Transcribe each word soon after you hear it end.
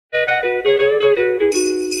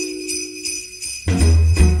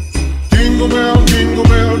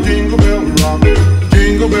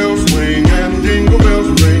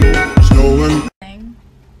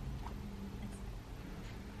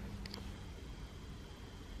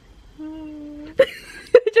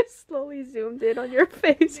I just slowly zoomed in on your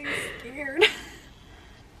face. I'm scared.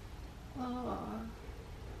 Oh.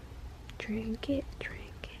 Drink it, drink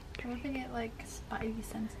it. What if I get like spidey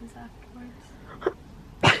senses afterwards?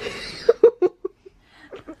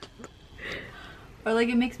 Or like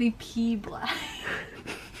it makes me pee black.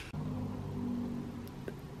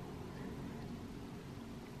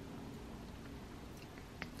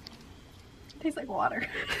 Tastes like water.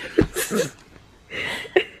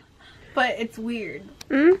 But it's weird.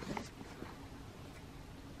 Mm?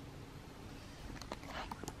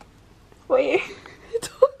 Wait.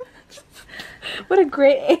 What a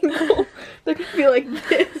great angle. They're gonna be like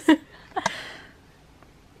this.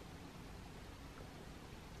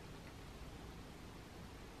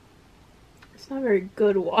 It's not very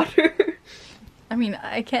good water. I mean,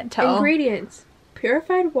 I can't tell. Ingredients: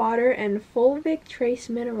 purified water and fulvic trace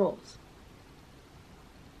minerals.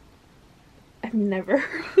 I've never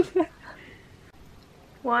heard of that.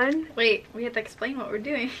 One. Wait, we have to explain what we're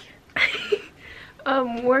doing.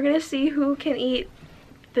 We're gonna see who can eat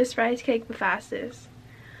this rice cake the fastest.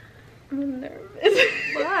 I'm nervous.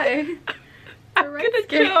 Why? I'm gonna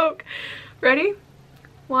choke. Ready?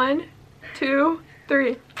 1, 2,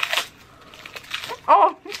 3.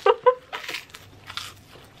 Oh!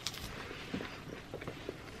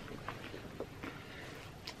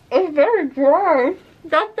 It's very dry.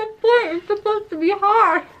 That's the point. It's supposed to be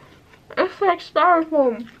hard. It's like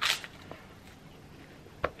styrofoam.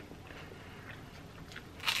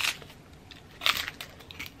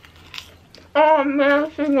 Oh man,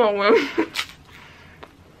 she's gonna win.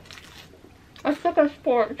 It's like a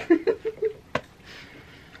sport.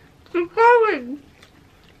 Keep going.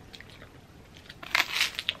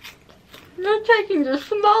 You're taking the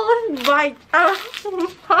smallest bite out of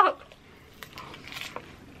the cup.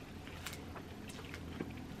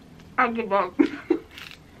 I give up.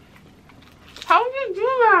 How did you do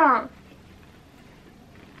that?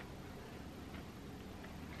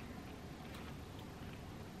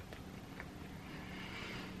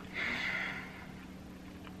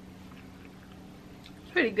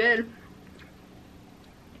 It's pretty good.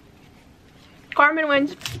 Carmen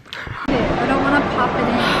wins. I don't want to pop it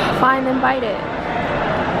in. Fine, then bite it.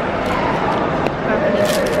 Carmen is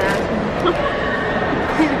so sad.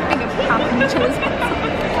 I can pop it into his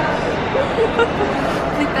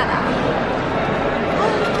Take that out.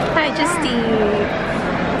 Hi, Justy.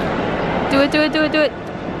 Do it, do it, do it, do it.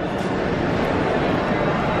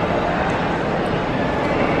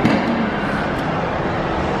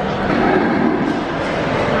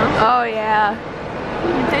 Oh, yeah.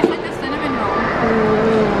 It tastes like the cinnamon roll.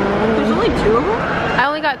 There's only 2 of them? I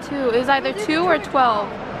only got 2. It was either 2 or 12.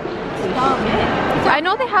 I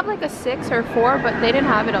know they have like a 6 or 4, but they didn't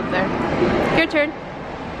have it up there. Your turn.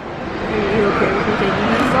 Are you okay with me taking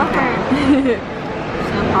this? Okay.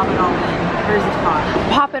 Just gonna pop it all in. Or is it hot?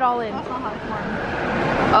 Pop it all in. That's not hot corn.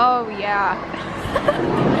 Oh, yeah.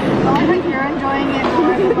 I like how you're enjoying it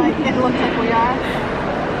more than like it looks like we are.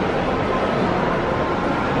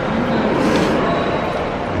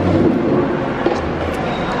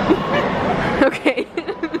 Okay.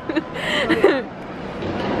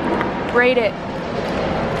 Rate it.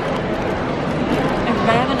 It's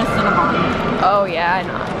better than a Cinnabon. Oh yeah, I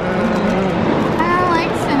know. I don't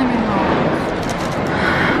like cinnamon rolls.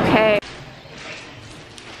 Okay.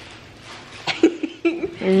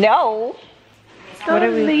 No. What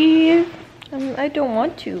are we? Leave. I don't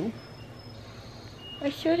want to. I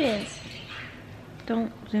shouldn't.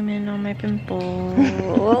 Don't zoom in on my pimple.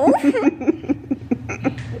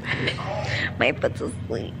 My foot's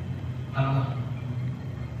asleep.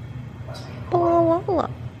 Blah, blah, blah.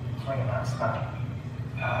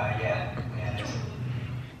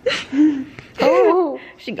 Oh,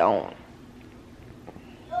 she gone.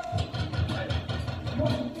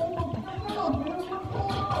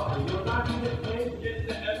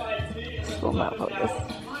 Slow my focus.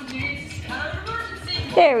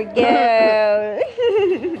 There we go.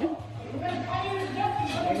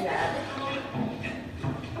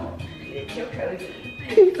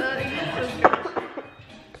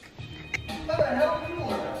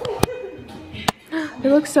 It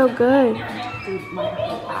looks so good.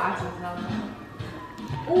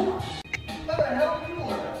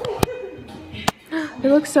 It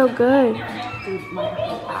looks so good.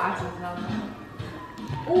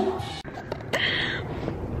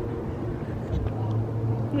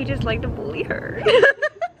 We just like to bully her.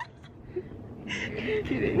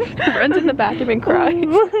 Runs in the bathroom and cries.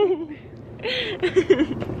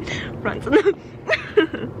 Runs in the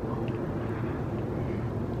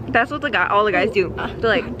That's what all the guys do. They're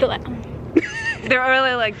like, they're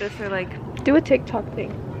really like this. They're like, Do a TikTok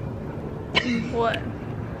thing. What?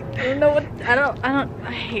 I don't know what.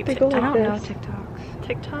 I hate They go TikTok. like I don't know this. TikToks.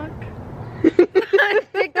 TikTok?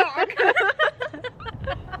 TikTok.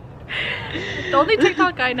 The only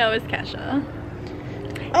TikTok I know is Kesha.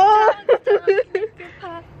 Oh.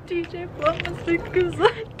 DJ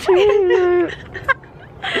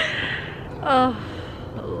Oh.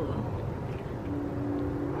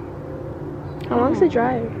 How long's the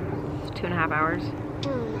drive? 2.5 hours.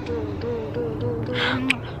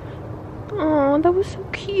 Oh, that was so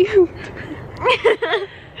cute.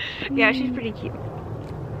 Yeah, she's pretty cute.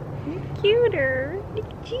 Cuter.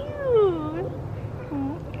 Cute.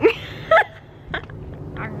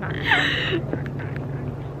 I'm not.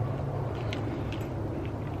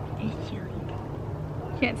 It's chilly.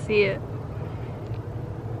 Can't see it.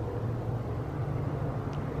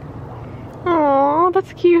 Oh,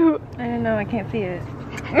 that's cute. I don't know, I can't see it.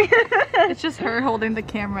 It's just her holding the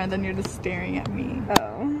camera and then you're just staring at me.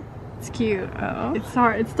 Oh. It's cute. Oh. It's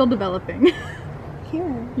hard. It's still developing.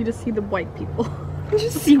 Here. You just see the white people. You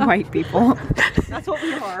just see white people. That's what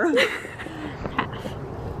we are.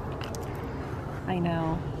 I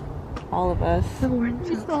know. All of us.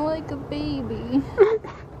 You smell like a baby.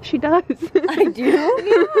 She does. I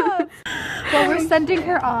do? Well, we're sending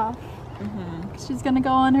her off. She's gonna go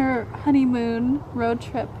on her honeymoon road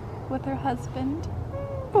trip with her husband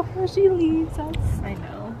before she leaves us. I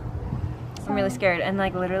know. I'm really scared. And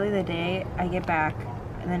like literally the day I get back,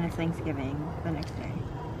 and then it's Thanksgiving the next day.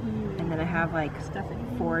 And then I have like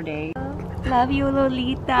 4 days. Love you,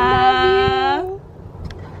 Lolita. Love you.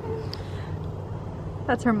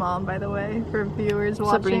 That's her mom, by the way, for viewers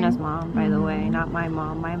watching. Sabrina's mom, by the way, not my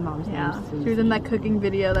mom. My mom's name Yeah, is Susie. she was in that cooking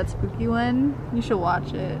video, that spooky one. You should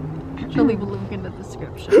watch it. She'll leave a link in the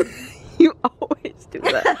description. You always do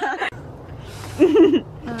that.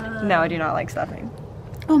 No, I do not like stuffing.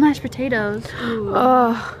 Oh, mashed potatoes. Ooh.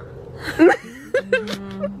 Oh.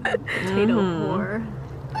 Potato whore.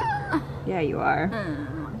 Yeah, you are.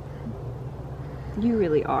 You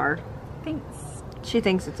really are. Thanks. She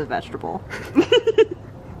thinks it's a vegetable.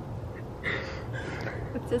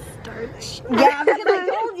 It's a starch. Yeah, because I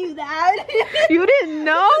told you that. You didn't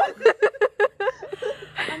know?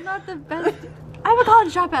 I'm not the best. I'm a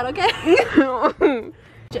college dropout, okay?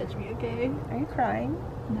 Judge me, okay? Are you crying?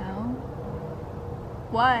 No.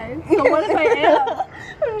 Why? So what if I am?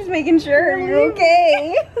 I'm just making sure you're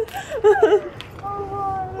okay.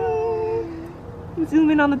 Zoom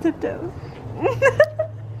in on the tiptoes.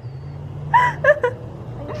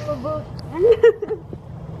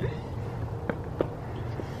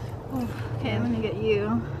 Okay, I'm gonna get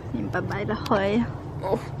you. Bye-bye to Hoy.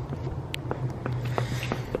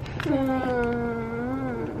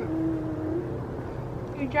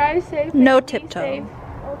 You drive safe. No be tiptoe. safe.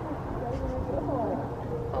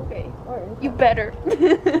 Okay. You better.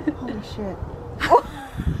 Holy shit.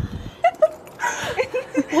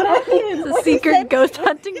 What It's a secret ghost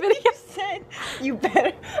hunting video. Said, you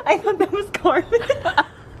better. I thought that was Carmen.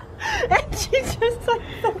 And she just like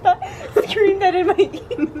said that, screamed that in my ear.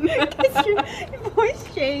 Your voice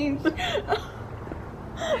changed. Ew,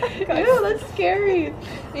 that's scary.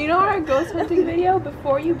 You know, in our ghost hunting video,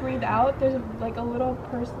 before you breathe out, there's like a little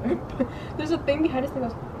person. There's a thing behind us that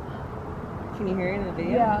goes. Can you hear it in the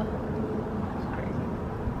video? Yeah.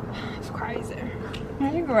 It's crazy.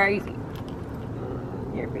 You're crazy.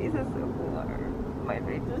 Your face is so warm. My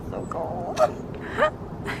face is so cold.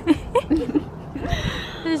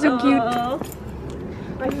 They're so cute.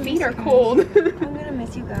 My feet are cold. I'm gonna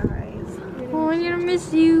miss you guys. Oh, I'm gonna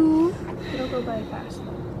miss you. It'll go by fast. I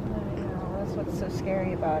know, that's what's so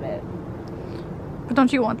scary about it. But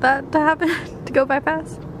don't you want that to happen? To go by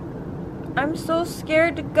fast? I'm so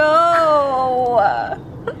scared to go.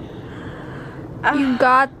 You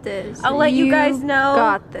got this. I'll let you guys know.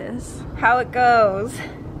 Got this. How it goes.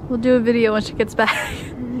 We'll do a video when she gets back.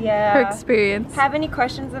 Yeah. Her experience. Have any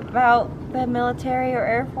questions about the military or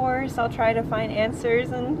Air Force? I'll try to find answers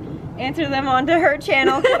and answer them onto her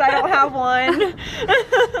channel because I don't have one.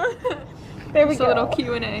 There we Just go. a little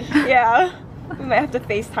Q&A. Yeah. We might have to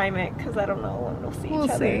FaceTime it because I don't know when we'll see We'll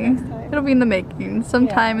each other see. next time. It'll be in the making.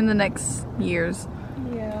 Sometime Yeah. in the next years.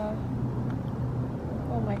 Yeah.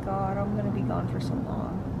 Oh my god, I'm gonna be gone for so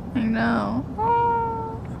long. I know.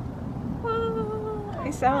 I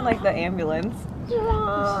sound like the ambulance.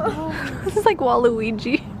 This is like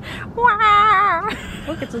Waluigi.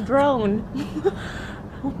 Look, it's a drone.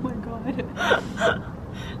 Oh my god.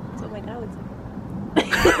 That's what my dad would say.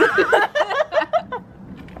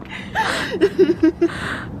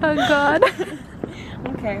 Oh god.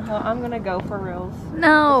 Okay, well I'm gonna go for reals.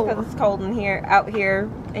 No. Because it's cold in here, out here,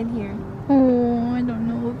 in here. Oh, I don't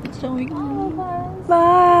know if it's going on.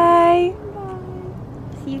 Bye.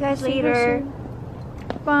 Bye. See you guys later.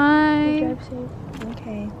 Bye. Drive safe.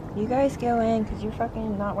 Okay. You guys go in because you're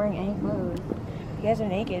fucking not wearing any clothes. You guys are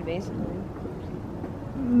naked, basically.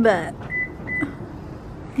 But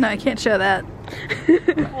no, I can't show that.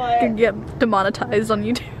 I could get demonetized on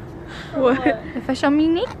YouTube. What? If I show me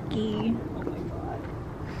naked.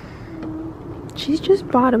 She's just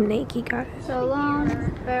bottom naked, guys. So long,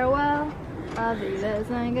 farewell, adios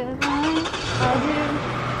and goodbye.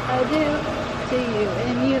 I do to you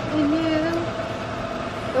and you and you.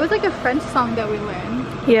 It was like a French song that we learned.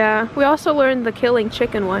 Yeah, we also learned the killing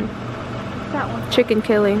chicken one. That one. Chicken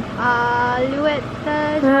killing. I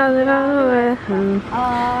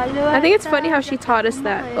think it's funny how she taught us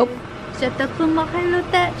that. Oh.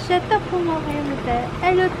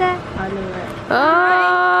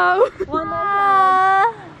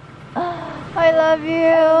 Oh, I love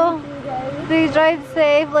you. Please drive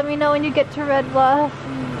safe. Let me know when you get to Red Bluff.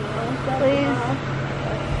 Please.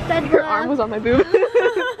 Red Her arm was on my boob.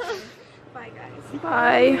 Bye, guys.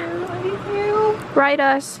 Bye. Love you. Ride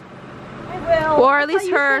us. I will. Or at least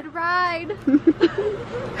her. Ride. And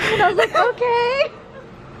I was like, okay.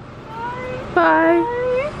 Bye.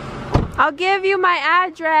 I'll give you my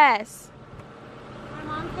address. My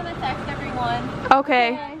mom's gonna text everyone.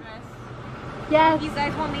 Okay. Yes. You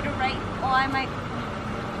guys want me to write? Well, I might.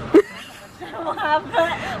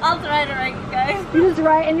 I'll try to write, you guys. You just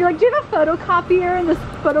write, and you're like, do you have a photocopier and this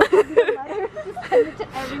photocopier letter? Just send it to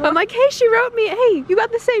everyone. I'm like, hey, she wrote me. Hey, you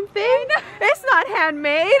got the same thing? It's not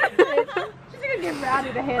handmade. She's gonna get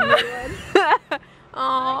Rowdy to hand me one.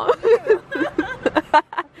 Aww.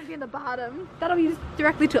 That's gonna be in the bottom. That'll be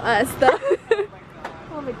directly to us, though.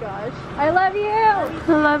 Oh my gosh. I love you. I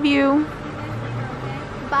love you.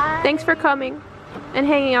 Bye. Thanks for coming and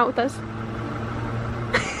hanging out with us.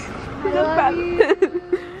 I love you.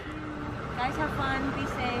 Guys, have fun. Be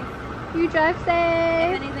safe. You drive If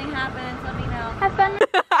safe. anything happens, let me know. Have fun.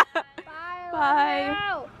 Bye. Bye.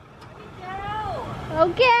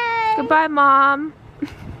 Okay. Goodbye, Mom.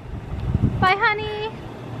 Bye, honey.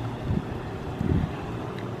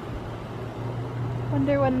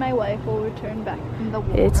 Wonder when my wife will return back from the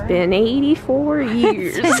war. It's been 84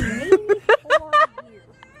 years. Get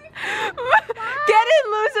in,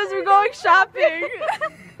 losers. We're going shopping.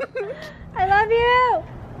 I love you.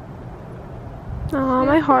 Oh,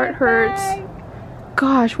 my heart hurts.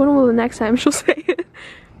 Gosh, when will the next time she'll say it?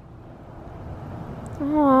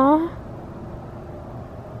 Aww.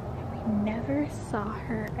 We never saw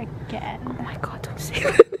her again. Oh my god, don't say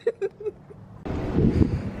that.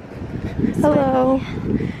 Hello.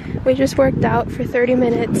 We just worked out for 30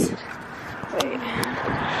 minutes. Wait.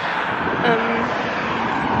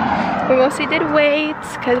 We mostly did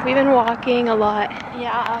weights because we've been walking a lot.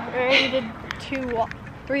 Yeah, we already did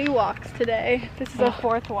 3 walks today. This is the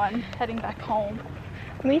 4th one, heading back home.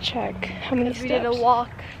 Let me check how many steps. We did a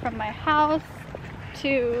walk from my house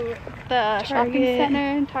to the shopping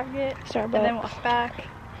center, Target, Starbucks. and then walked back.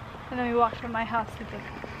 And then we walked from my house to the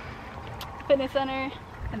fitness center,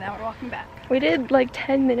 and then we're walking back. We did like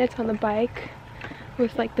 10 minutes on the bike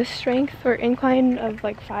with like the strength or incline of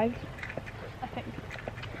like 5. I think.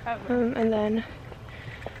 And then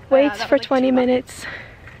weights for like 20 minutes.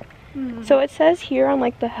 Mm-hmm. So it says here on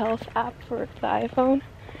like the health app for the iPhone,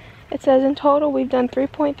 it says in total we've done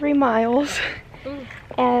 3.3 miles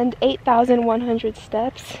and 8,100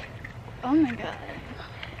 steps. Oh my god.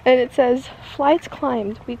 And it says flights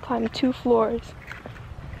climbed. We climbed 2 floors.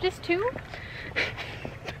 Just 2?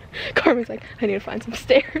 Carmen's like, I need to find some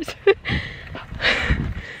stairs.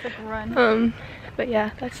 Like a run. But yeah,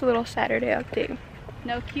 that's a little Saturday update.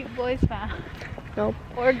 No cute boys found. Nope.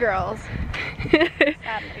 Or girls.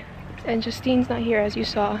 Saturday. And Justine's not here, as you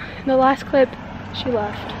saw. In the last clip, she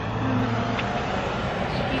left.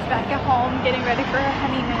 She's back at home getting ready for her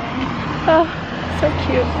honeymoon. Oh, so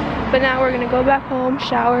cute. But now we're gonna go back home,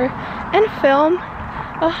 shower, and film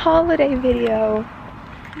a holiday video.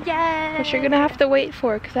 Yay! Which you're gonna have to wait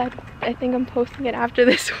for, because I think I'm posting it after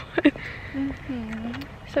this one.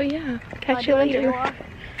 So yeah, catch you later.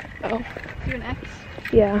 Oh. You an X?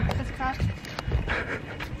 Yeah. That's crap.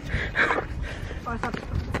 Oh, it's not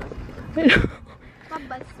I know. my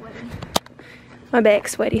butt's sweaty. My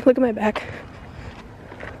back's sweaty. Look at my back.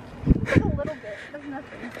 Just a little bit. That's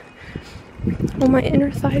nothing. Oh, my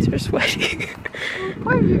inner thighs are sweaty.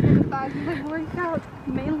 Why are your inner thighs? We like worked out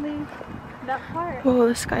mainly that part. Oh,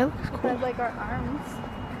 the sky looks cool. Besides, like our arms.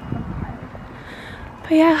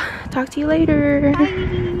 But yeah, talk to you later. About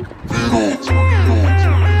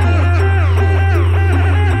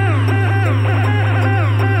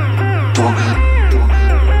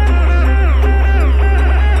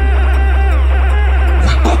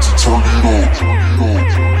to talk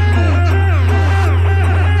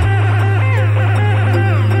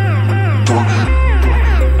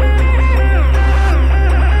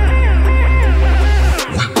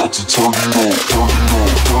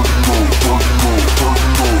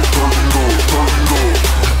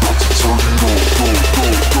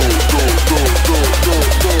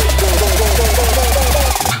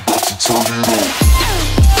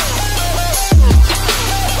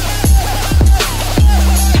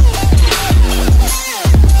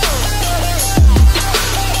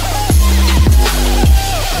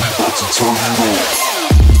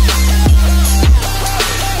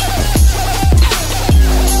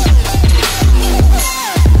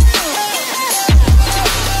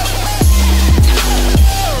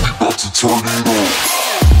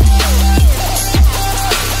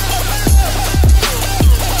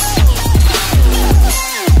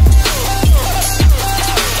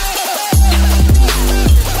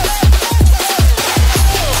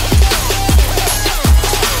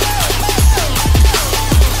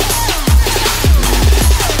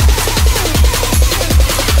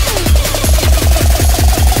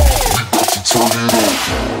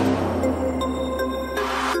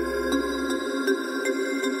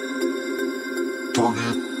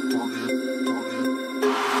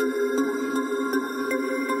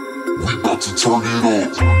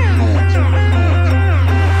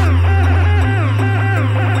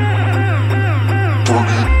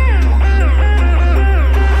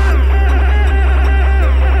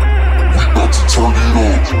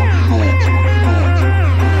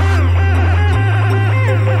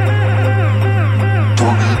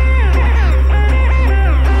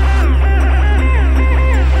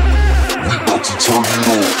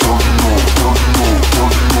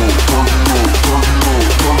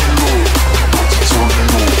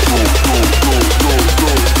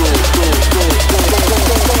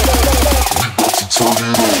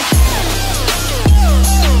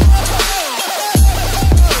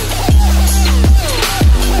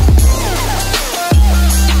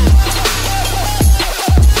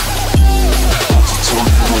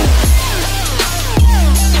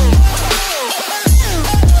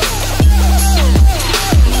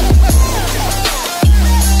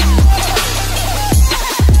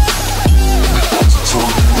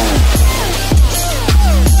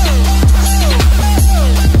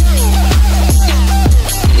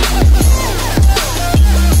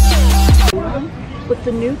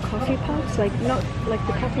it's like not like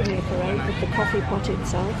the coffee maker, right? But the coffee pot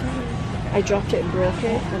itself. I dropped it and broke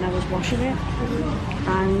it when I was washing it,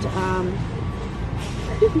 and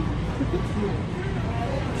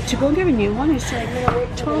to go and get a new one, it's like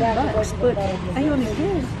 $12, but I only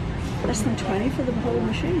paid less than 20 for the whole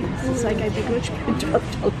machine. So it's like I begrudge paying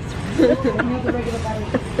 $12.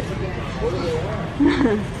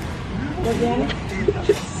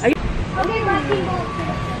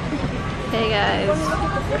 Hey guys.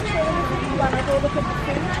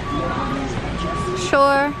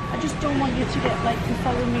 Sure. I just don't want you to get like to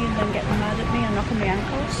follow me and then get mad at me and knock on my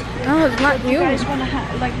ankles. No, it's not you. You guys want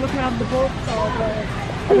to like look around the boat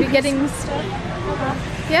or Are we getting stuff?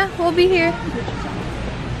 Yeah, we'll be here.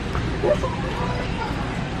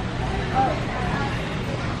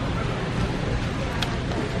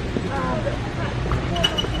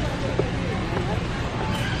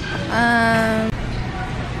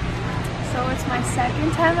 So it's my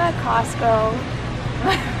second time at Costco.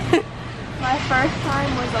 My first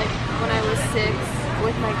time was like when I was 6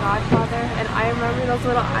 with my godfather, and I remember those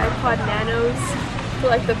little iPod Nanos were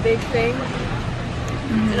like the big thing,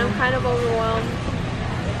 and I'm kind of overwhelmed.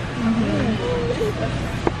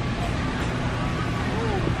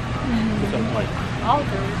 All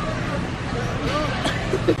good.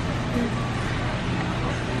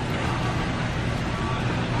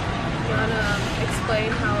 You wanna explain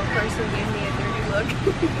how a person gave me a dirty look?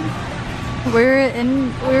 We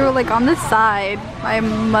were like on the side. My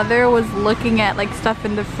mother was looking at like stuff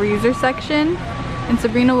in the freezer section, and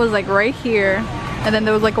Sabrina was like right here, and then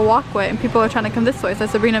there was like a walkway and people were trying to come this way, so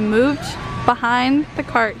Sabrina moved behind the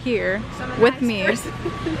cart here with me,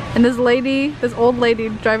 and this old lady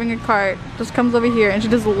driving a cart just comes over here and she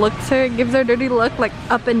just looks her, gives her a dirty look like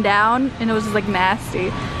up and down, and it was just like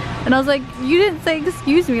nasty. And I was like, you didn't say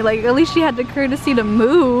excuse me, like at least she had the courtesy to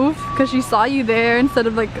move because she saw you there instead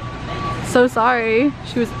of like, so sorry.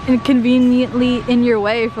 She was inconveniently in your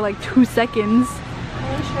way for like 2 seconds. I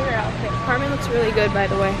want to show your outfit. Carmen looks really good, by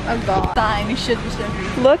the way. Oh god. Fine, you should be.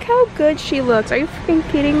 Look how good she looks. Are you freaking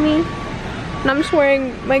kidding me? And I'm just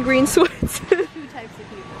wearing my green sweats. 2 types of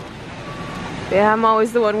people. Yeah, I'm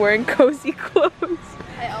always the one wearing cozy clothes.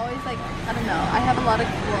 I always like, I don't know, I have a lot of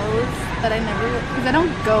clothes that I never, because I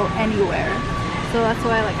don't go anywhere. So that's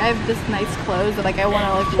why like I have just nice clothes that like I want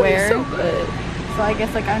to like wear. So good. So I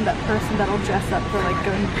guess like I'm that person that'll dress up for like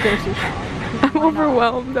going grocery shopping. I'm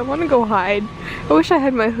overwhelmed. I want to go hide. I wish I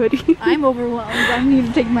had my hoodie. I'm overwhelmed. I need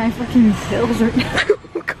to take my fucking pills right now.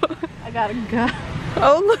 Oh god. I gotta go.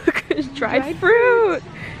 Oh look, there's dried fruit.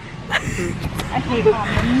 I hate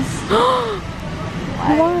almonds.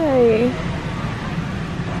 Why?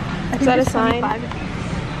 Is that a sign?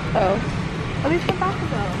 Oh. Oh, these come back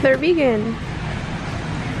though. They're vegan.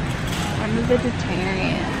 I'm a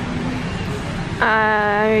vegetarian.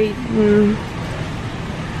 Are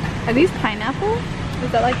these pineapple? Is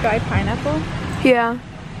that like dried pineapple? Yeah.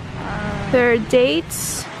 There are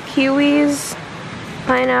dates, kiwis,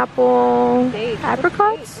 pineapple,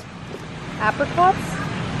 apricots? Apricots?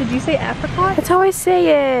 Did you say apricots? That's how I say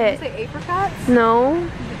it. Did you say apricots? No.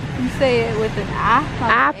 You say it with an A?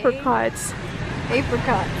 Apricots.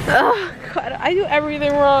 Apricots. Oh god, I do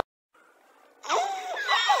everything wrong.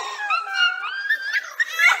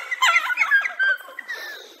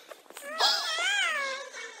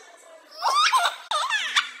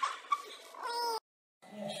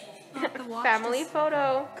 Family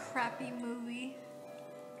photo. Crappy movie.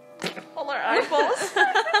 All our eyeballs.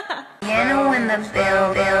 When the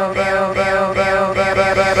bill.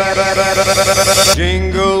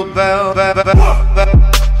 Jingle bell.